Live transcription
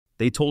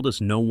They told us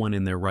no one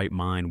in their right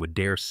mind would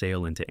dare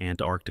sail into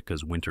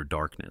Antarctica's winter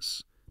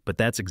darkness. But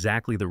that's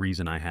exactly the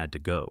reason I had to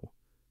go.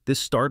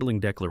 This startling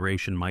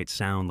declaration might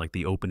sound like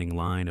the opening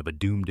line of a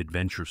doomed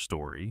adventure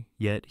story,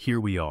 yet here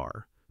we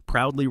are,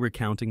 proudly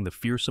recounting the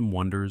fearsome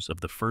wonders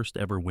of the first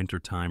ever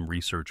wintertime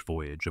research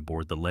voyage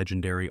aboard the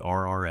legendary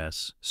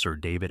RRS Sir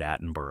David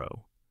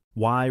Attenborough.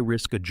 Why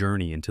risk a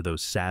journey into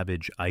those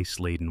savage,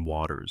 ice-laden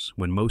waters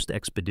when most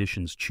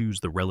expeditions choose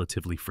the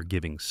relatively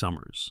forgiving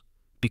summers?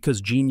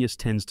 Because genius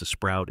tends to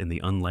sprout in the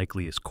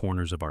unlikeliest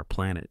corners of our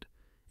planet,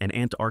 and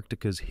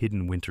Antarctica's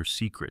hidden winter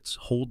secrets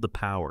hold the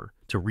power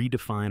to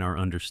redefine our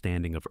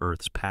understanding of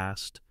Earth's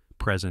past,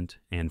 present,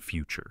 and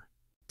future.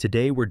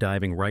 Today we're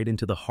diving right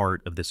into the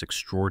heart of this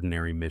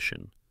extraordinary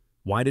mission.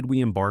 Why did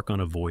we embark on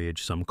a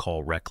voyage some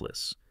call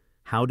reckless?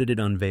 How did it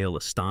unveil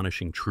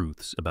astonishing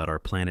truths about our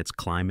planet's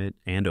climate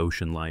and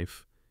ocean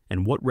life?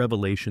 And what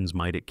revelations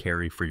might it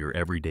carry for your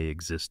everyday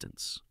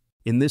existence?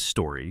 In this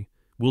story,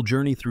 we'll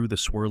journey through the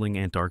swirling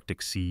Antarctic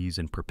seas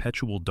in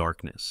perpetual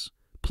darkness,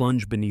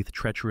 plunge beneath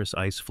treacherous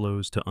ice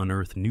floes to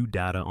unearth new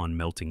data on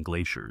melting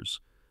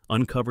glaciers,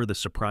 uncover the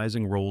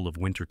surprising role of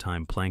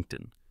wintertime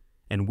plankton,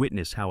 and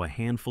witness how a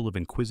handful of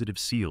inquisitive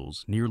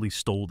seals nearly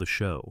stole the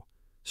show.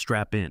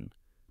 Strap in,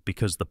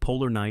 because the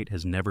polar night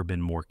has never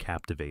been more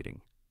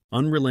captivating.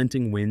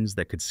 Unrelenting winds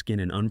that could skin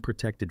an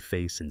unprotected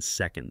face in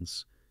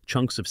seconds,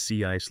 chunks of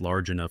sea ice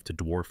large enough to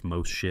dwarf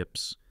most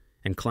ships,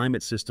 and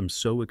climate systems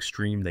so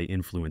extreme they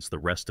influence the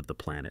rest of the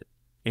planet.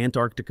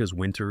 Antarctica's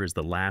winter is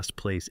the last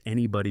place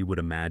anybody would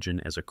imagine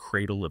as a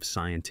cradle of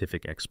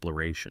scientific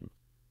exploration.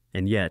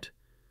 And yet,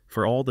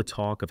 for all the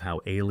talk of how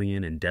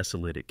alien and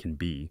desolate it can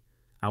be,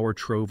 our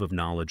trove of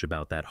knowledge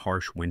about that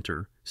harsh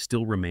winter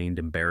still remained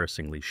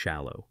embarrassingly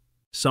shallow.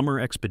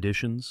 Summer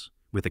expeditions,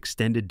 with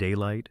extended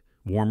daylight,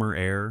 warmer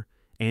air,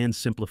 and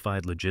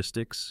simplified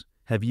logistics,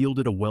 have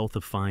yielded a wealth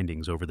of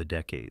findings over the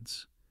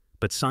decades.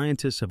 But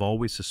scientists have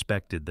always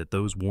suspected that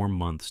those warm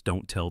months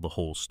don't tell the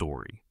whole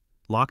story.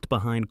 Locked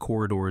behind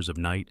corridors of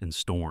night and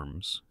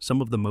storms,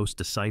 some of the most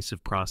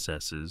decisive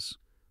processes,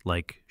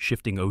 like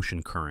shifting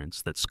ocean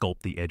currents that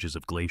sculpt the edges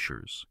of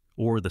glaciers,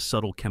 or the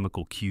subtle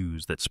chemical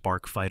cues that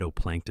spark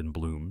phytoplankton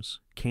blooms,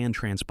 can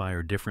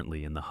transpire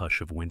differently in the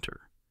hush of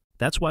winter.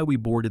 That's why we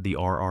boarded the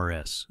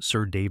RRS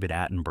Sir David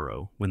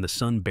Attenborough when the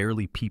sun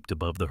barely peeped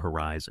above the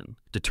horizon,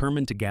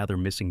 determined to gather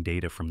missing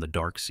data from the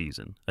dark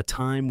season, a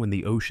time when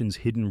the ocean's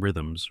hidden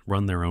rhythms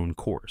run their own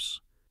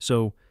course.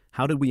 So,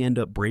 how did we end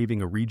up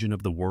braving a region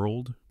of the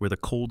world where the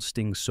cold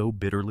stings so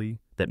bitterly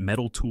that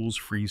metal tools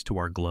freeze to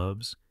our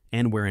gloves,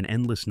 and where an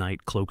endless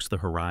night cloaks the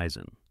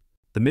horizon?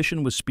 The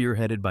mission was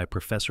spearheaded by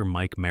Professor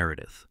Mike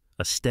Meredith,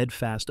 a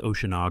steadfast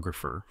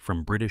oceanographer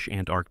from British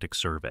Antarctic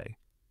Survey.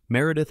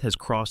 Meredith has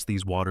crossed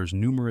these waters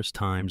numerous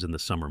times in the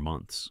summer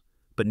months,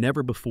 but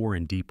never before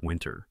in deep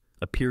winter,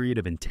 a period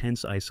of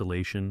intense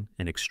isolation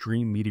and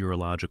extreme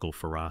meteorological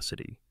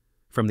ferocity.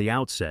 From the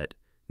outset,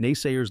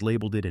 naysayers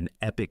labeled it an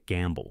epic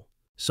gamble.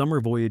 Summer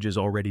voyages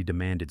already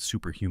demanded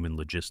superhuman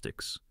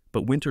logistics,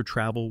 but winter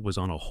travel was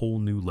on a whole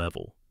new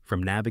level,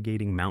 from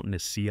navigating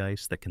mountainous sea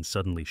ice that can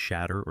suddenly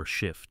shatter or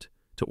shift,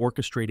 to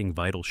orchestrating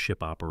vital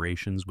ship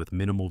operations with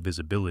minimal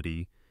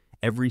visibility.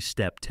 Every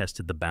step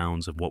tested the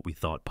bounds of what we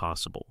thought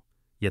possible,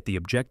 yet the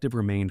objective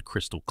remained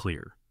crystal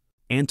clear.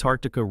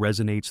 Antarctica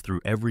resonates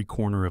through every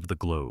corner of the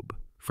globe,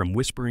 from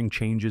whispering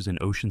changes in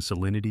ocean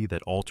salinity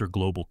that alter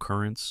global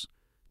currents,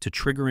 to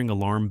triggering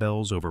alarm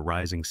bells over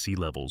rising sea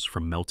levels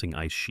from melting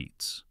ice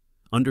sheets.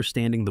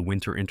 Understanding the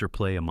winter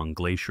interplay among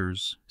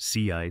glaciers,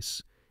 sea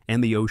ice,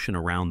 and the ocean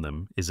around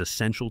them is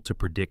essential to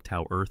predict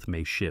how Earth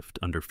may shift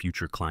under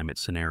future climate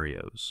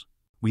scenarios.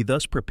 We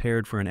thus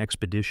prepared for an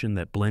expedition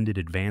that blended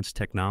advanced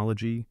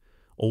technology,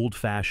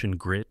 old-fashioned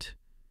grit,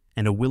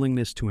 and a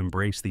willingness to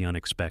embrace the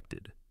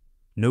unexpected.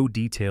 No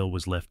detail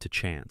was left to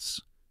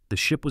chance. The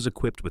ship was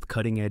equipped with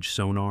cutting-edge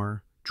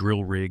sonar,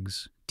 drill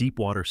rigs,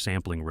 deep-water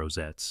sampling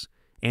rosettes,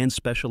 and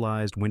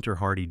specialized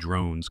winter-hardy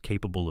drones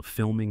capable of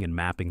filming and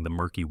mapping the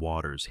murky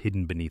waters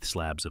hidden beneath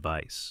slabs of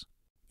ice.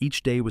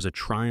 Each day was a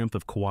triumph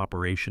of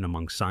cooperation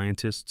among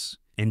scientists,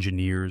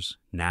 engineers,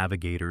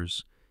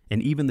 navigators,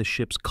 and even the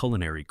ship's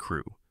culinary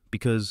crew,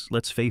 because,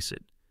 let's face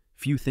it,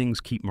 few things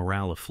keep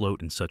morale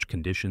afloat in such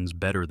conditions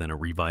better than a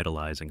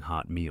revitalizing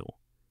hot meal.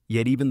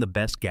 Yet even the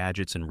best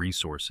gadgets and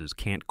resources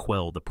can't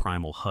quell the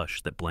primal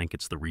hush that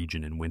blankets the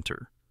region in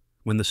winter.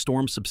 When the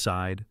storms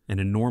subside, an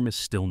enormous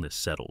stillness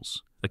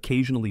settles,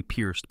 occasionally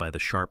pierced by the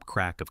sharp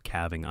crack of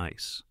calving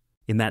ice.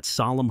 In that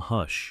solemn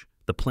hush,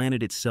 the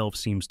planet itself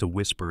seems to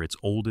whisper its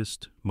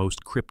oldest,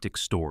 most cryptic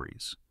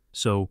stories.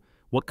 So,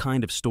 what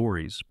kind of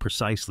stories,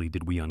 precisely,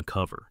 did we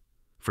uncover?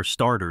 For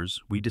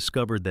starters, we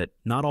discovered that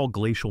not all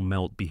glacial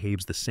melt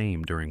behaves the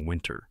same during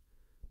winter.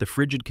 The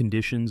frigid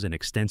conditions and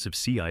extensive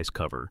sea ice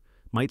cover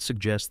might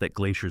suggest that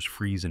glaciers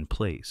freeze in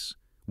place,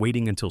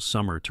 waiting until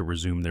summer to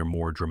resume their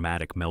more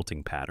dramatic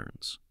melting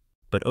patterns.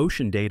 But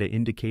ocean data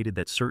indicated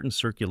that certain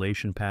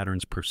circulation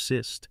patterns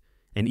persist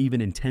and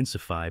even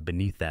intensify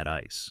beneath that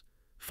ice,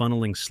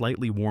 funneling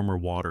slightly warmer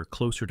water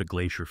closer to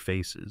glacier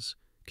faces,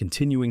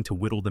 continuing to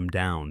whittle them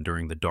down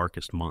during the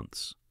darkest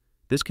months.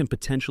 This can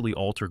potentially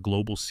alter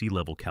global sea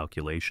level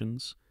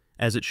calculations,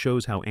 as it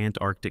shows how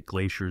Antarctic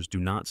glaciers do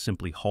not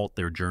simply halt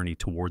their journey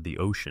toward the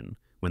ocean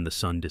when the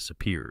sun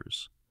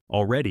disappears.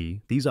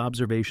 Already, these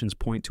observations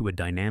point to a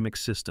dynamic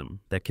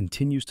system that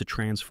continues to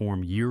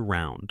transform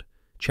year-round,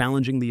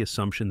 challenging the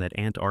assumption that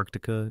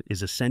Antarctica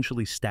is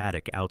essentially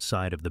static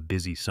outside of the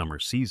busy summer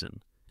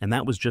season, and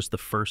that was just the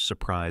first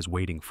surprise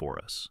waiting for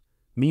us.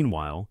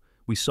 Meanwhile,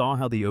 we saw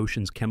how the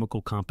ocean's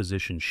chemical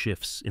composition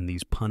shifts in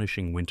these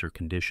punishing winter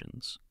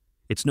conditions.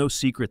 It's no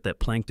secret that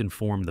plankton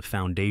form the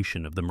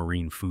foundation of the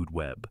marine food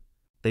web.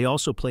 They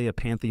also play a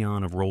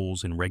pantheon of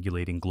roles in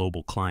regulating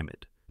global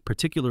climate,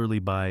 particularly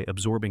by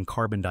absorbing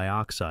carbon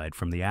dioxide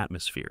from the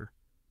atmosphere.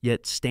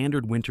 Yet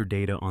standard winter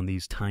data on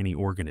these tiny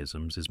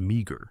organisms is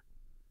meager.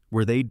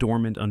 Were they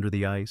dormant under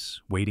the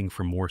ice, waiting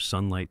for more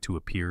sunlight to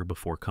appear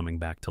before coming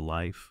back to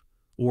life?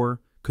 Or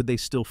could they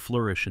still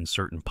flourish in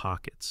certain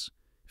pockets,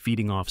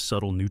 feeding off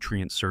subtle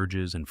nutrient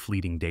surges and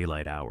fleeting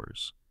daylight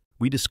hours?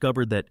 We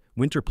discovered that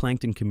winter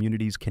plankton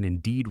communities can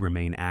indeed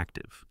remain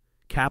active,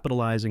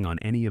 capitalizing on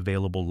any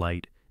available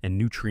light and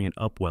nutrient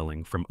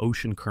upwelling from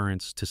ocean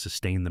currents to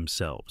sustain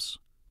themselves.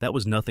 That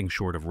was nothing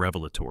short of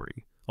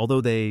revelatory.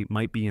 Although they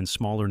might be in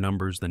smaller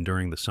numbers than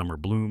during the summer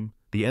bloom,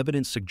 the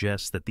evidence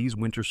suggests that these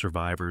winter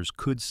survivors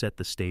could set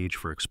the stage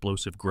for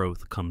explosive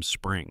growth come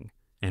spring,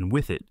 and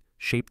with it,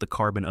 shape the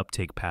carbon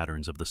uptake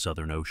patterns of the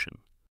Southern Ocean.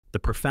 The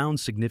profound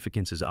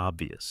significance is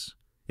obvious.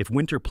 If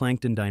winter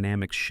plankton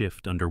dynamics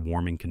shift under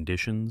warming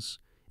conditions,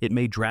 it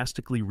may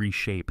drastically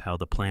reshape how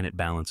the planet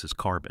balances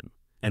carbon.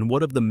 And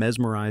what of the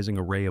mesmerizing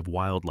array of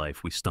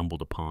wildlife we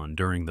stumbled upon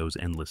during those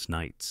endless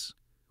nights?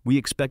 We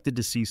expected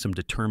to see some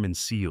determined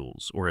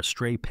seals or a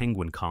stray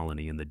penguin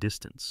colony in the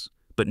distance,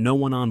 but no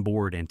one on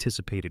board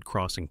anticipated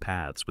crossing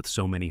paths with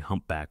so many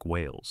humpback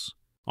whales.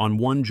 On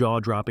one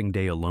jaw-dropping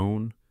day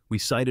alone, we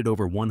sighted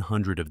over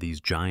 100 of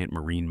these giant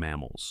marine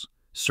mammals,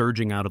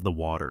 surging out of the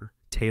water,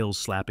 tails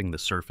slapping the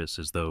surface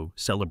as though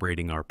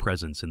celebrating our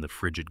presence in the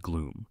frigid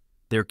gloom.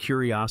 Their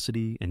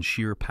curiosity and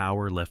sheer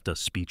power left us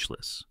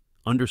speechless,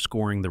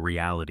 underscoring the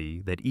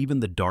reality that even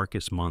the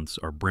darkest months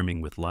are brimming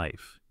with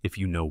life if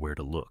you know where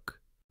to look.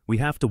 We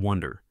have to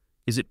wonder,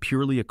 is it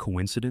purely a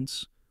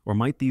coincidence, or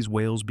might these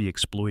whales be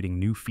exploiting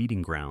new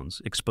feeding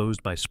grounds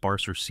exposed by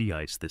sparser sea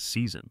ice this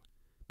season?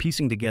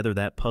 Piecing together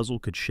that puzzle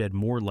could shed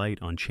more light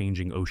on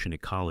changing ocean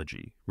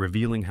ecology,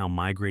 revealing how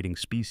migrating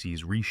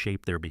species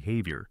reshape their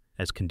behavior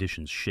as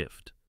conditions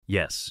shift.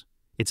 Yes,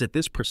 it's at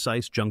this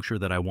precise juncture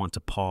that I want to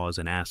pause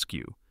and ask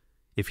you,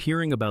 if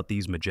hearing about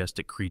these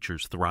majestic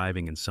creatures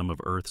thriving in some of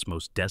Earth's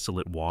most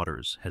desolate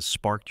waters has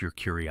sparked your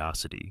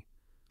curiosity,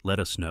 let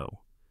us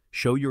know.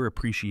 Show your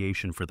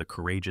appreciation for the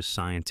courageous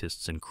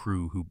scientists and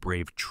crew who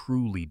brave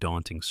truly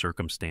daunting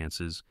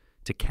circumstances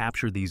to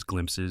capture these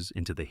glimpses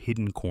into the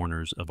hidden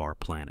corners of our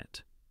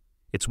planet.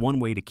 It's one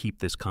way to keep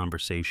this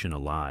conversation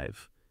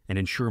alive and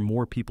ensure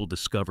more people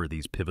discover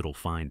these pivotal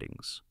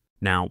findings.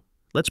 Now,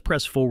 let's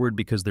press forward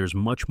because there's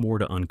much more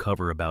to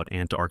uncover about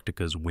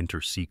Antarctica's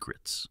winter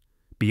secrets.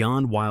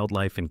 Beyond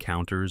wildlife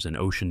encounters and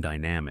ocean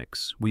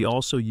dynamics, we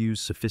also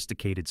use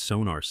sophisticated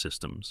sonar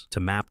systems to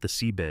map the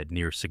seabed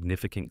near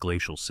significant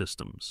glacial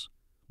systems.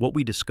 What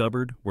we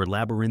discovered were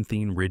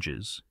labyrinthine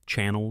ridges,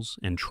 channels,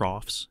 and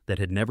troughs that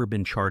had never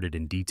been charted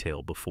in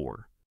detail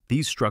before.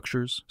 These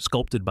structures,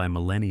 sculpted by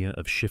millennia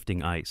of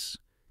shifting ice,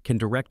 can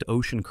direct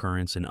ocean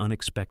currents in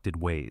unexpected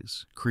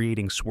ways,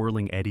 creating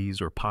swirling eddies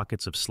or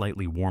pockets of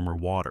slightly warmer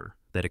water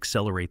that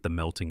accelerate the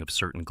melting of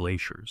certain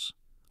glaciers.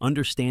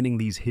 Understanding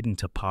these hidden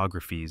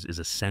topographies is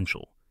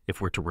essential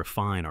if we're to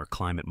refine our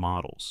climate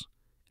models.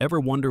 Ever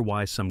wonder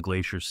why some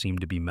glaciers seem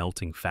to be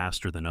melting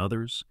faster than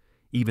others,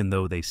 even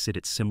though they sit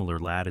at similar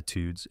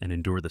latitudes and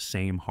endure the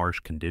same harsh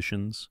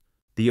conditions?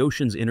 The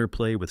ocean's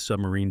interplay with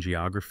submarine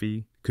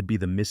geography could be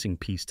the missing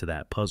piece to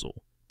that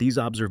puzzle. These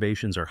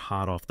observations are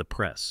hot off the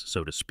press,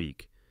 so to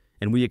speak,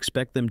 and we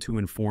expect them to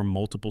inform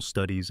multiple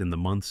studies in the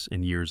months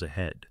and years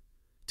ahead.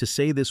 To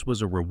say this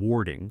was a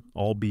rewarding,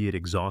 albeit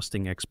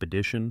exhausting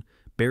expedition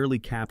barely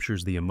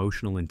captures the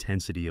emotional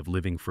intensity of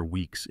living for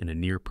weeks in a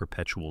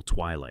near-perpetual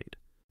twilight.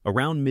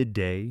 Around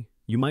midday,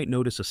 you might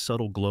notice a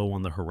subtle glow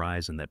on the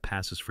horizon that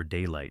passes for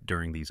daylight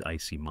during these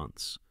icy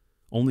months,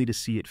 only to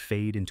see it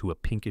fade into a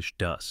pinkish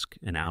dusk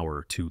an hour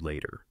or two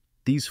later.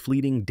 These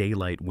fleeting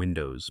daylight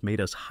windows made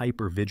us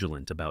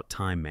hyper-vigilant about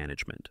time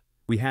management.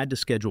 We had to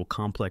schedule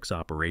complex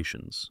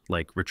operations,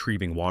 like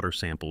retrieving water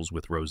samples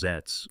with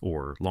rosettes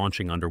or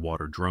launching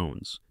underwater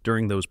drones,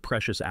 during those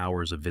precious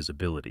hours of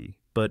visibility.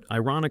 But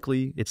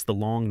ironically, it's the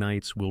long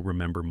nights we'll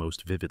remember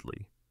most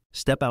vividly.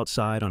 Step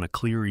outside on a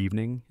clear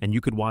evening, and you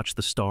could watch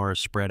the stars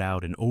spread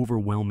out in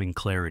overwhelming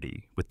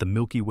clarity, with the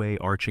Milky Way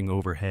arching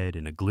overhead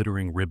in a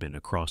glittering ribbon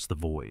across the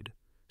void.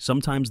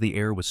 Sometimes the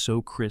air was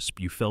so crisp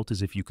you felt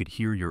as if you could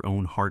hear your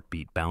own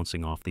heartbeat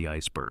bouncing off the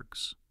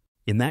icebergs.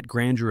 In that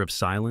grandeur of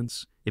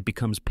silence, it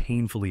becomes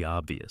painfully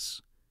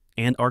obvious.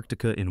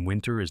 Antarctica in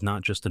winter is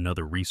not just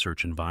another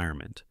research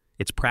environment.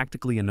 It's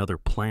practically another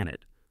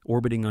planet,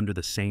 orbiting under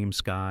the same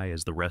sky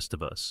as the rest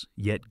of us,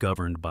 yet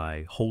governed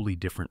by wholly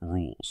different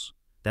rules.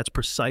 That's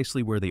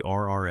precisely where the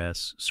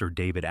RRS Sir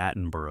David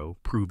Attenborough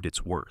proved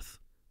its worth.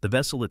 The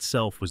vessel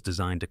itself was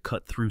designed to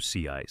cut through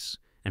sea ice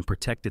and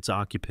protect its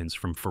occupants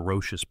from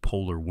ferocious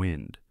polar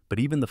wind, but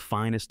even the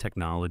finest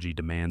technology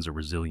demands a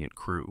resilient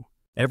crew.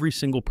 Every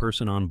single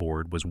person on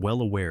board was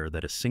well aware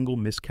that a single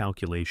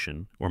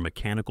miscalculation or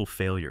mechanical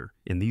failure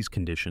in these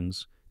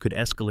conditions could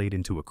escalate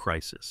into a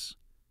crisis.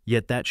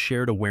 Yet that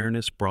shared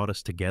awareness brought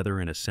us together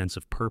in a sense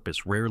of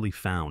purpose rarely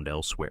found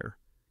elsewhere.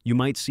 You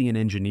might see an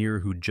engineer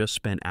who'd just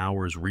spent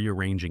hours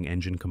rearranging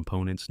engine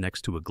components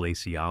next to a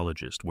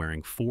glaciologist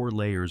wearing 4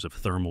 layers of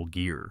thermal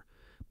gear,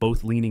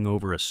 both leaning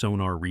over a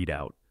sonar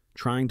readout,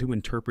 trying to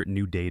interpret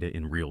new data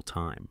in real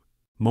time.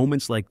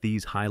 Moments like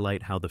these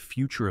highlight how the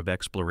future of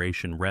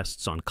exploration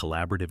rests on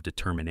collaborative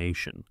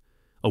determination,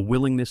 a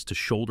willingness to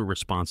shoulder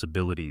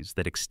responsibilities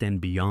that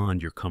extend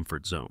beyond your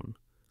comfort zone.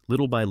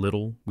 Little by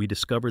little, we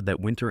discovered that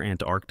Winter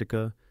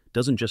Antarctica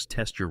doesn't just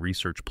test your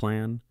research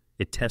plan,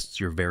 it tests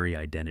your very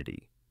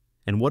identity.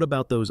 And what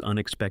about those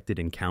unexpected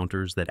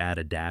encounters that add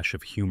a dash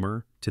of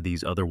humor to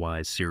these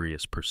otherwise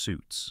serious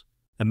pursuits?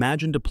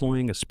 Imagine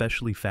deploying a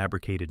specially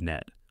fabricated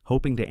net,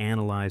 hoping to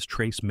analyze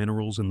trace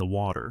minerals in the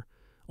water,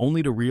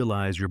 only to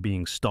realize you're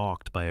being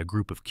stalked by a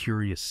group of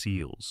curious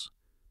seals.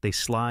 They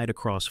slide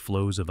across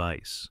floes of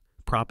ice,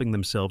 propping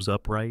themselves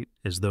upright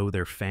as though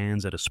they're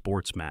fans at a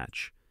sports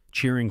match,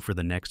 cheering for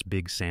the next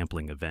big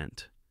sampling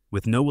event.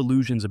 With no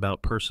illusions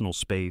about personal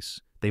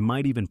space, they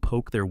might even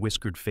poke their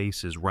whiskered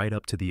faces right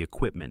up to the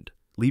equipment,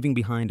 leaving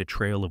behind a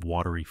trail of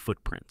watery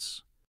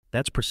footprints.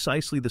 That's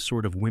precisely the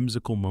sort of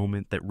whimsical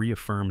moment that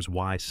reaffirms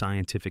why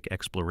scientific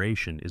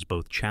exploration is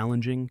both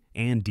challenging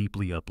and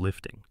deeply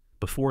uplifting.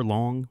 Before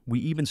long, we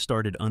even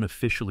started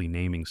unofficially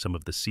naming some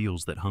of the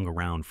seals that hung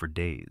around for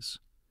days.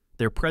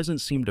 Their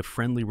presence seemed a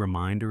friendly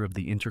reminder of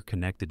the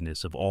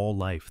interconnectedness of all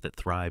life that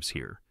thrives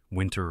here,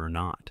 winter or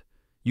not.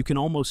 You can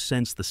almost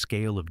sense the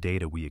scale of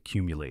data we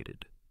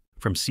accumulated.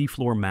 From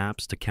seafloor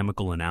maps to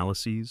chemical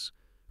analyses,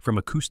 from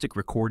acoustic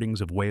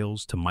recordings of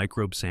whales to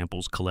microbe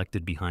samples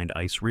collected behind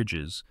ice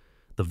ridges,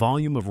 the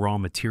volume of raw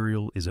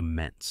material is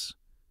immense.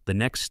 The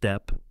next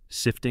step,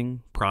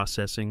 sifting,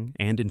 processing,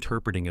 and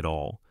interpreting it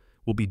all,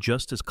 will be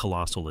just as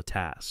colossal a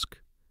task.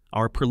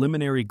 Our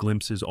preliminary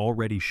glimpses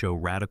already show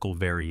radical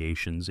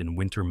variations in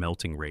winter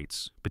melting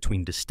rates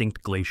between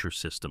distinct glacier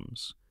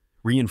systems,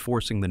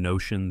 reinforcing the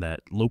notion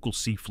that local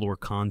seafloor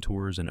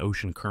contours and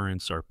ocean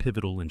currents are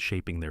pivotal in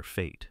shaping their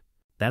fate.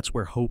 That's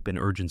where hope and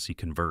urgency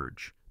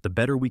converge. The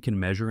better we can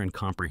measure and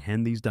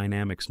comprehend these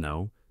dynamics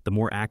the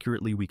more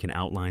accurately we can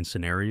outline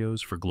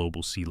scenarios for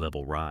global sea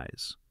level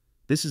rise.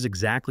 This is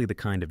exactly the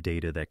kind of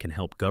data that can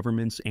help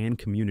governments and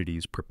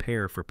communities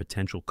prepare for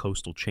potential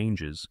coastal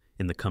changes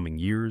in the coming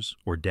years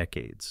or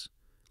decades.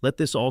 Let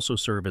this also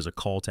serve as a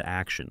call to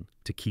action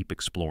to keep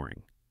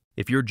exploring.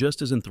 If you're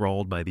just as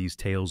enthralled by these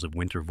tales of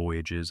winter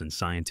voyages and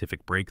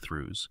scientific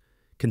breakthroughs,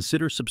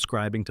 consider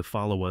subscribing to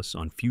follow us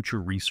on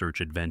future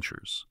research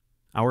adventures.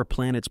 Our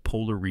planet's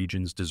polar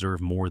regions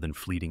deserve more than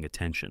fleeting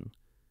attention.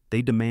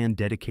 They demand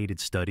dedicated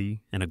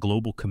study and a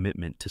global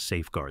commitment to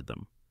safeguard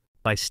them.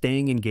 By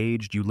staying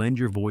engaged, you lend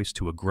your voice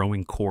to a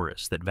growing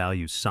chorus that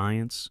values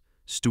science,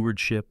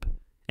 stewardship,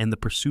 and the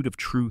pursuit of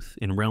truth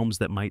in realms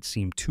that might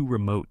seem too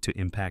remote to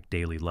impact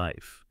daily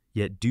life,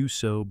 yet do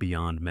so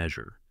beyond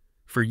measure.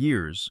 For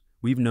years,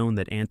 we've known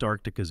that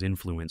Antarctica's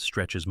influence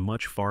stretches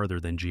much farther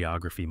than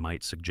geography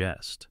might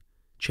suggest.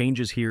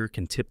 Changes here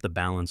can tip the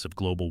balance of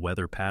global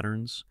weather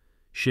patterns,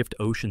 shift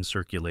ocean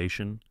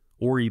circulation,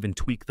 or even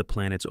tweak the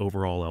planet's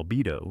overall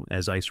albedo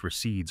as ice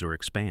recedes or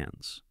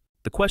expands.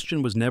 The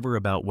question was never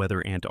about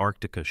whether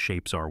Antarctica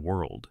shapes our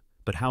world,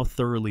 but how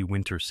thoroughly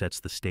winter sets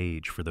the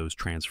stage for those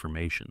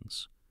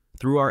transformations.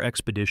 Through our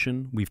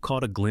expedition, we've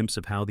caught a glimpse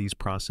of how these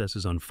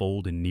processes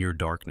unfold in near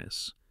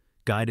darkness,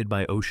 guided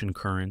by ocean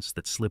currents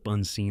that slip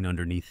unseen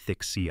underneath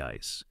thick sea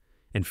ice,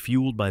 and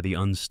fueled by the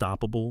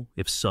unstoppable,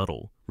 if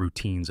subtle,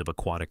 routines of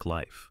aquatic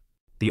life.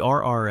 The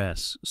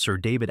RRS Sir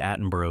David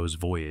Attenborough's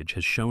voyage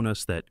has shown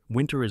us that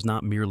winter is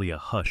not merely a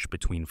hush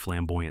between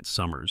flamboyant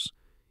summers.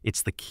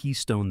 It's the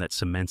keystone that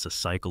cements a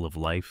cycle of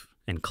life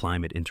and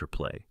climate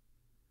interplay.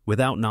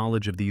 Without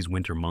knowledge of these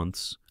winter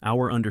months,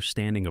 our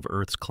understanding of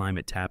Earth's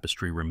climate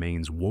tapestry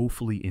remains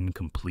woefully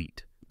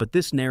incomplete. But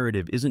this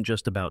narrative isn't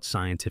just about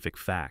scientific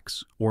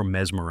facts or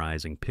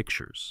mesmerizing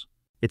pictures.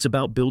 It's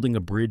about building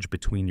a bridge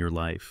between your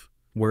life,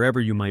 wherever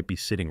you might be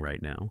sitting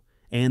right now,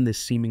 and this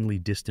seemingly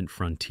distant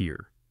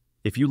frontier.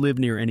 If you live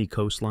near any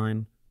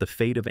coastline, the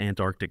fate of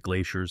Antarctic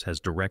glaciers has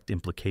direct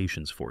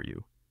implications for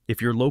you.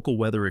 If your local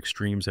weather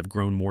extremes have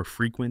grown more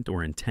frequent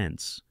or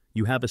intense,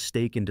 you have a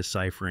stake in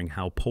deciphering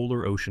how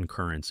polar ocean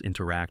currents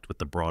interact with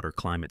the broader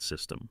climate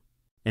system.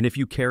 And if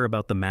you care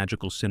about the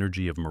magical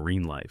synergy of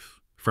marine life,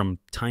 from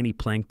tiny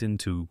plankton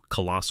to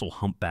colossal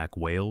humpback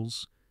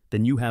whales,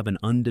 then you have an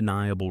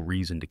undeniable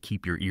reason to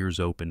keep your ears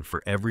open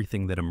for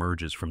everything that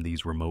emerges from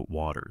these remote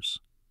waters.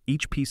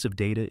 Each piece of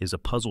data is a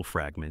puzzle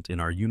fragment in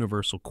our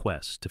universal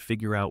quest to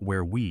figure out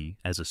where we,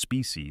 as a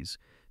species,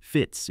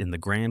 fits in the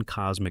grand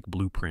cosmic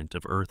blueprint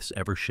of Earth's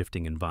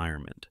ever-shifting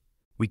environment.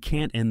 We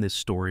can't end this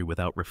story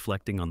without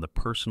reflecting on the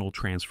personal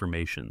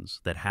transformations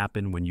that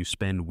happen when you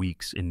spend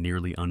weeks in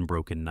nearly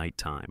unbroken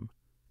nighttime.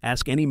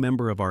 Ask any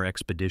member of our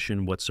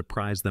expedition what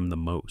surprised them the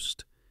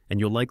most, and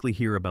you'll likely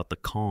hear about the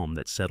calm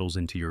that settles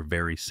into your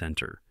very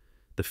center,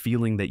 the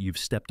feeling that you've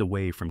stepped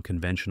away from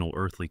conventional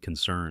earthly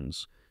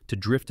concerns to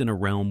drift in a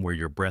realm where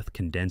your breath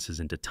condenses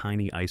into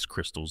tiny ice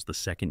crystals the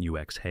second you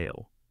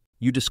exhale.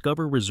 You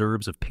discover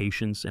reserves of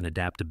patience and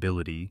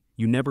adaptability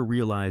you never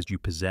realized you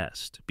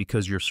possessed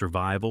because your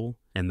survival,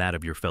 and that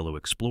of your fellow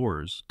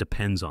explorers,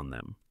 depends on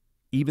them.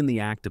 Even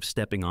the act of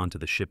stepping onto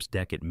the ship's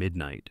deck at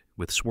midnight,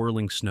 with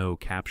swirling snow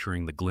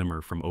capturing the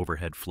glimmer from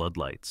overhead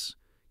floodlights,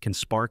 can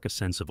spark a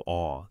sense of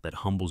awe that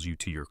humbles you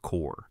to your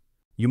core.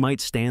 You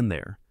might stand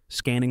there,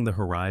 scanning the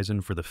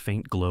horizon for the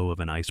faint glow of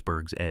an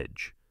iceberg's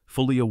edge,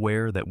 fully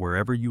aware that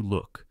wherever you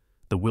look,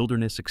 the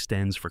wilderness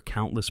extends for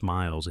countless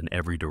miles in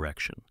every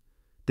direction.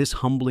 This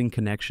humbling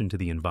connection to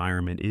the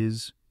environment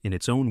is, in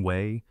its own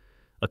way,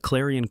 a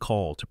clarion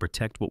call to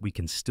protect what we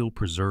can still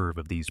preserve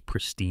of these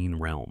pristine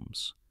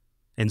realms.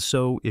 And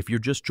so, if you're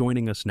just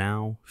joining us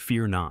now,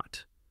 fear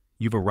not.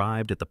 You've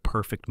arrived at the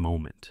perfect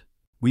moment.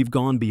 We've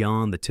gone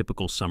beyond the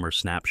typical summer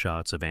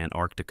snapshots of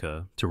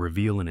Antarctica to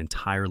reveal an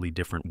entirely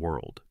different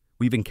world.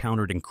 We've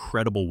encountered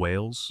incredible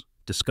whales,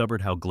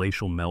 discovered how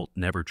glacial melt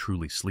never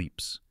truly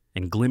sleeps,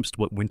 and glimpsed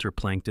what winter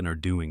plankton are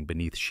doing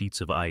beneath sheets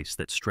of ice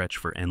that stretch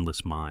for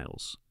endless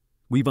miles.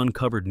 We've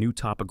uncovered new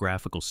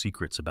topographical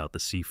secrets about the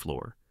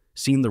seafloor,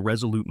 seen the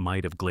resolute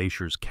might of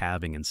glaciers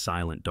calving in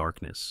silent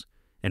darkness,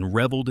 and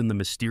reveled in the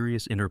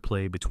mysterious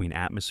interplay between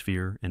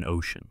atmosphere and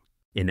ocean.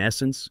 In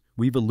essence,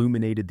 we've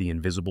illuminated the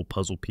invisible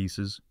puzzle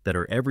pieces that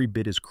are every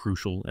bit as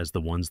crucial as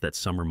the ones that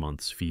summer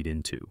months feed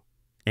into.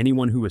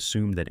 Anyone who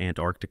assumed that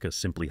Antarctica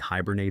simply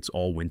hibernates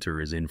all winter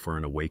is in for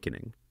an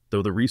awakening.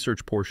 Though the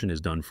research portion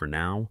is done for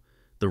now,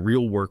 the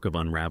real work of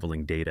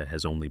unraveling data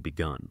has only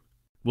begun.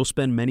 We'll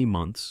spend many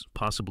months,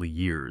 possibly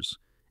years,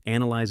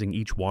 analyzing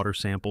each water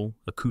sample,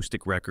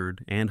 acoustic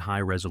record, and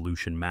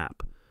high-resolution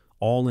map,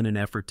 all in an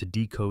effort to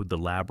decode the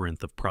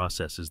labyrinth of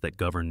processes that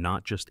govern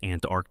not just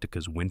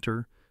Antarctica's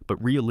winter,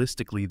 but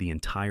realistically the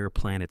entire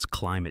planet's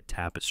climate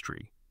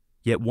tapestry.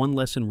 Yet one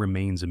lesson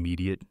remains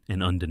immediate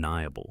and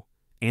undeniable.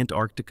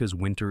 Antarctica's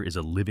winter is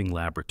a living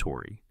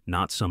laboratory,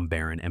 not some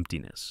barren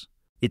emptiness.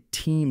 It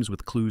teems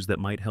with clues that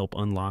might help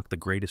unlock the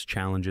greatest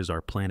challenges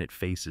our planet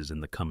faces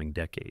in the coming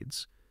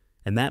decades.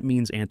 And that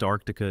means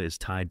Antarctica is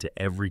tied to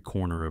every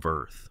corner of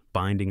Earth,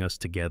 binding us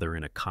together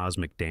in a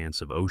cosmic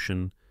dance of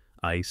ocean,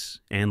 ice,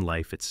 and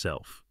life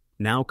itself.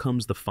 Now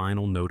comes the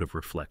final note of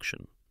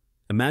reflection.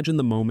 Imagine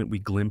the moment we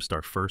glimpsed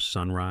our first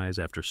sunrise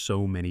after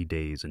so many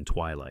days in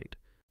twilight.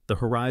 The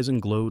horizon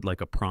glowed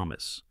like a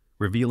promise,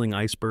 revealing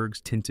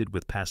icebergs tinted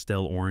with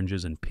pastel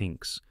oranges and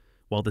pinks,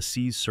 while the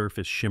sea's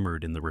surface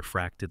shimmered in the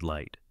refracted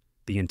light.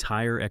 The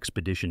entire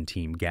expedition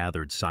team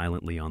gathered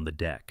silently on the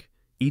deck,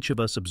 each of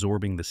us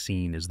absorbing the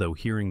scene as though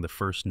hearing the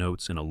first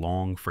notes in a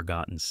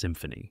long-forgotten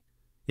symphony.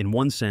 In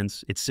one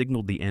sense, it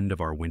signaled the end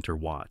of our winter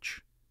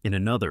watch. In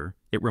another,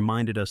 it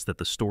reminded us that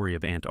the story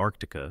of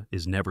Antarctica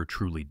is never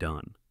truly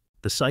done.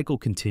 The cycle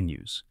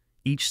continues,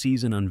 each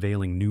season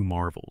unveiling new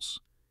marvels.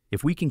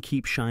 If we can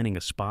keep shining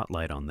a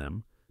spotlight on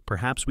them,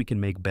 perhaps we can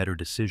make better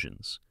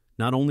decisions,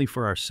 not only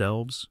for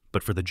ourselves,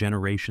 but for the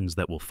generations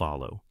that will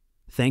follow.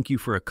 Thank you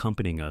for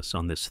accompanying us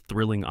on this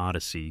thrilling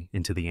odyssey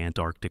into the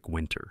Antarctic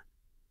winter.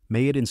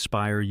 May it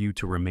inspire you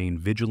to remain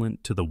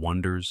vigilant to the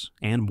wonders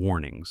and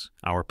warnings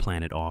our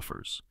planet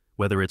offers,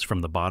 whether it's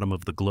from the bottom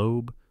of the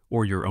globe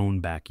or your own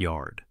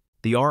backyard.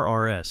 The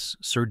RRS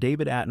Sir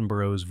David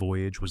Attenborough's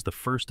voyage was the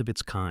first of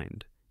its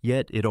kind,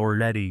 yet it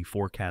already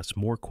forecasts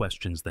more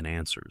questions than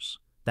answers.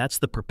 That's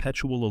the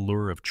perpetual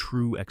allure of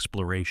true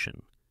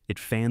exploration. It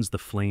fans the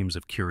flames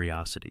of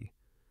curiosity.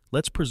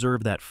 Let's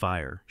preserve that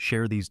fire,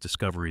 share these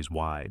discoveries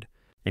wide,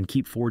 and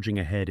keep forging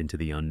ahead into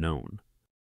the unknown.